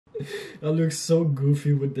I look so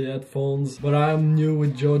goofy with the headphones, but I'm new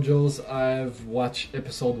with Jojo's. I've watched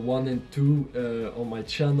episode 1 and 2 on my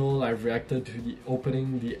channel. I've reacted to the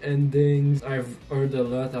opening, the endings. I've heard a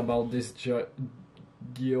lot about this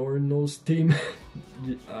Giorno's team.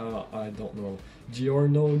 I don't know.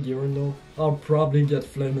 Giorno. I'll probably get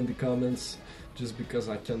flamed in the comments just because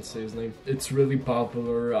I can't say his name. It's really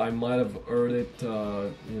popular. I might have heard it,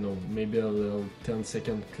 you know, maybe a little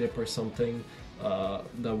 10-second clip or something.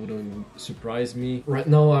 That wouldn't surprise me. Right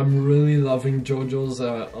now I'm really loving Jojo's,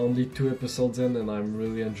 only 2 episodes in, and I'm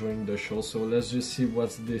really enjoying the show. So let's just see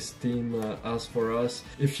what this team has for us.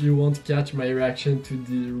 If you want to catch my reaction to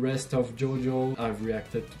the rest of Jojo, I've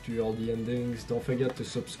reacted to all the endings. Don't forget to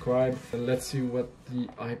subscribe, and let's see what the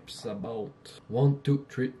hype's about. 1, 2,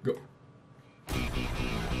 3, go.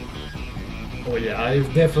 Oh yeah,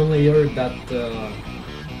 I've definitely heard that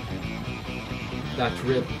that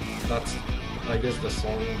rip. That's, I guess, the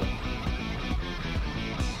song.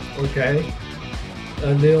 Okay,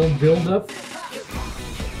 a little build up.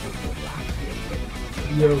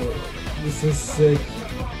 Yo, this is sick.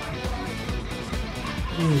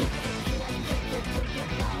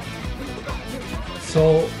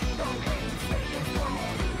 So,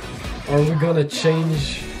 are we gonna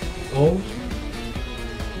change? Oh.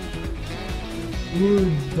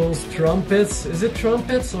 Ooh, those trumpets. Is it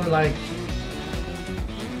trumpets or like...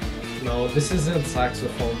 No, this isn't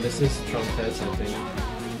saxophone, this is trumpets, I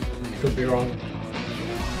think. Could be wrong.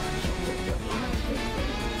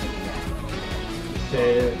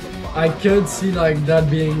 Okay, I could see like that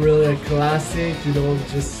being really a classic, you know,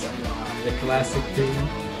 just a classic thing.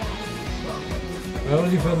 I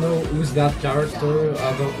don't even know who's that character,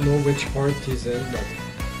 I don't know which part he's in, but...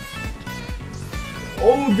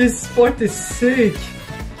 Oh, this part is sick!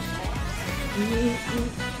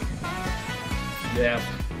 Yeah.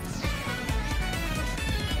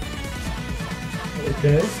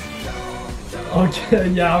 Okay. Okay,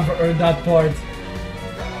 yeah, I've heard that part.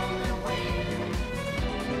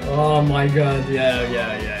 Oh my god, yeah.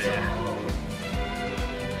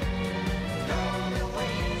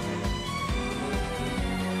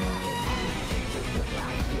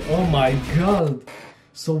 Oh my god!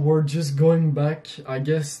 So we're just going back. I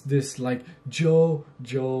guess this like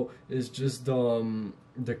Jojo is just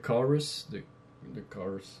the chorus, the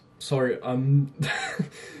chorus. Sorry, I'm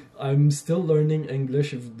I'm still learning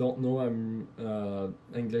English. If you don't know,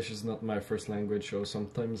 English is not my first language, so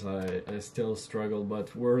sometimes I still struggle.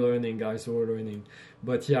 But we're learning, guys. We're learning.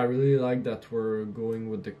 But yeah, I really like that we're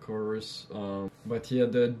going with the chorus. But yeah,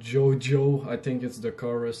 the Jojo, I think it's the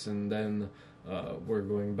chorus, and then we're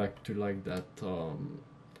going back to like that.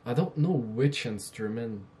 I don't know which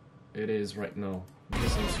instrument it is right now.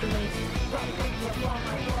 This instrument.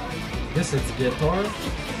 This is guitar.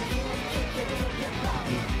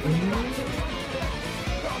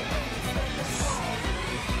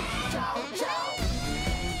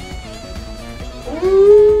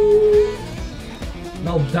 Ooh.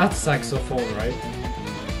 Now that's saxophone, right?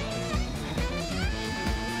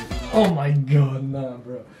 Oh my god, nah,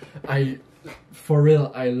 bro. For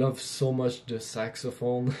real, I love so much the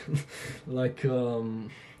saxophone. Like,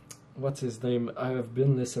 what's his name? I have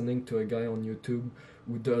been listening to a guy on YouTube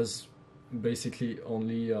who does basically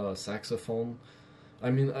only saxophone. I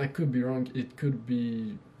mean, I could be wrong. It could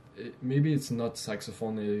be, maybe it's not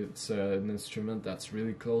saxophone. It's an instrument that's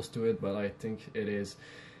really close to it, but I think it is.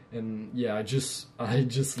 And yeah, I just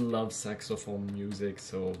love saxophone music,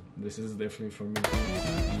 so this is definitely for me.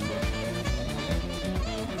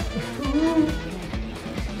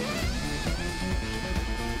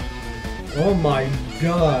 Oh my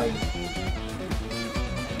god!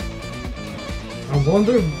 I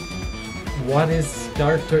wonder what his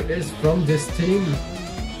character is from this team.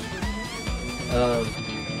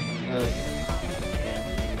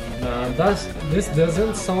 Nah, this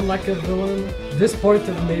doesn't sound like a villain. This part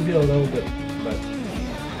maybe a little bit, but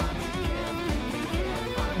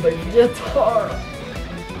the guitar.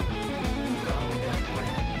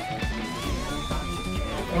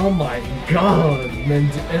 Oh my god, man,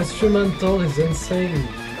 the instrumental is insane.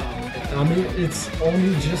 I mean, it's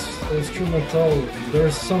only just instrumental.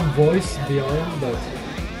 There's some voice behind, but...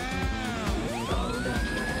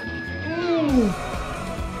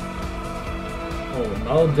 Oh,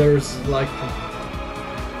 now there's like...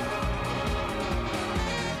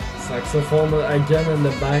 saxophone again in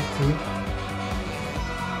the back too.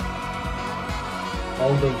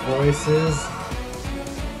 All the voices.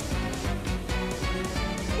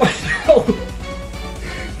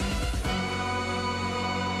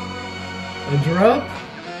 A drop?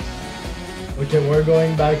 Okay, we're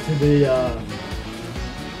going back to the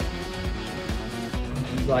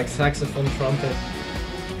like saxophone, trumpet.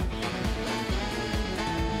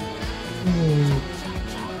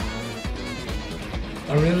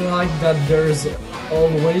 I really like that there's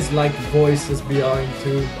always like voices behind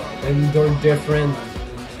too, and they're different.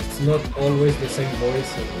 It's not always the same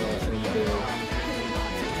voice.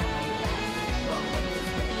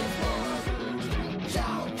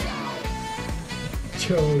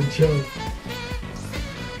 Jojo.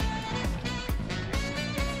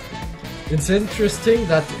 It's interesting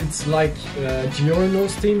that it's like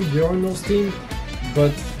Giorno's team,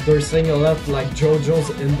 but they're saying a lot like Jojo's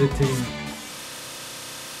in the team.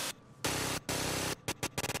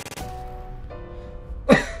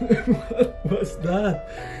 What was that?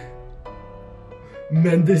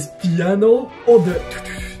 Mendes piano? Oh,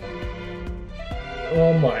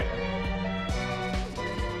 oh my.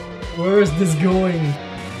 Where is this going?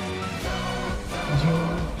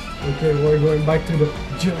 Okay, we're going back to the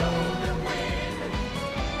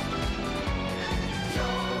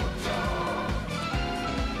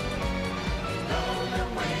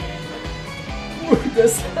the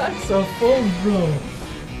saxophone, bro.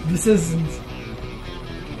 This isn't.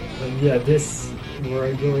 And yeah, this,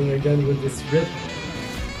 we're going again with this rip.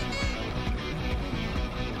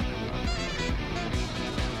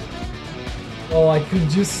 Oh, I could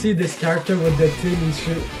just see this character with the tin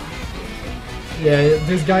shit. Yeah,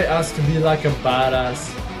 this guy has to be like a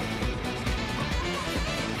badass.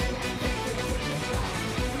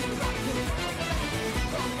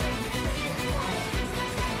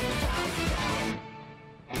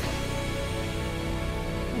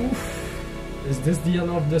 Oof. Is this the end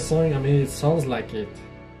of the song? I mean, it sounds like it.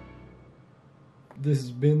 This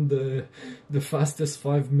has been the fastest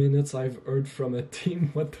 5 minutes I've heard from a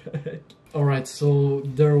team. What the heck? Alright, so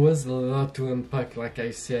there was a lot to unpack, like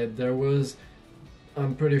I said. There was,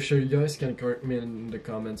 I'm pretty sure you guys can correct me in the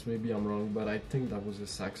comments, maybe I'm wrong, but I think that was a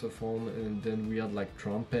saxophone, and then we had like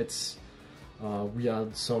trumpets. We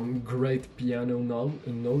had some great piano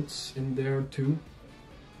notes in there too.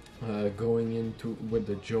 Going into with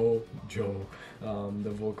the Jojo, the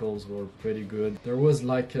vocals were pretty good. There was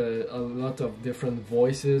like a lot of different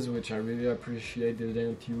voices, which I really appreciate. They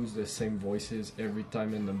didn't use the same voices every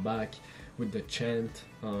time in the back with the chant.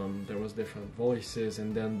 There was different voices,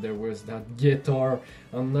 and then there was that guitar.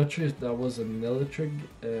 I'm not sure if that was an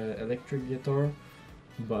electric guitar,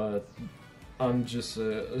 but I'm just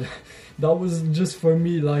that was just for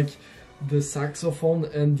me, like the saxophone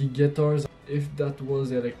and the guitars. If that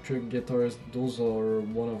was electric guitars, those are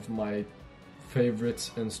one of my favorite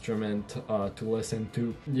instruments to listen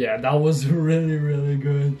to. Yeah, that was really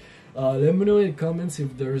good. Let me know in the comments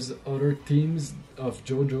if there's other teams of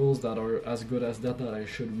JoJo's that are as good as that I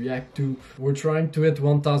should react to. We're trying to hit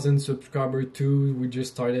 1000 subscribers too. We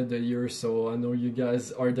just started the year, so I know you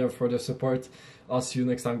guys are there for the support. I'll see you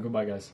next time. Goodbye, guys.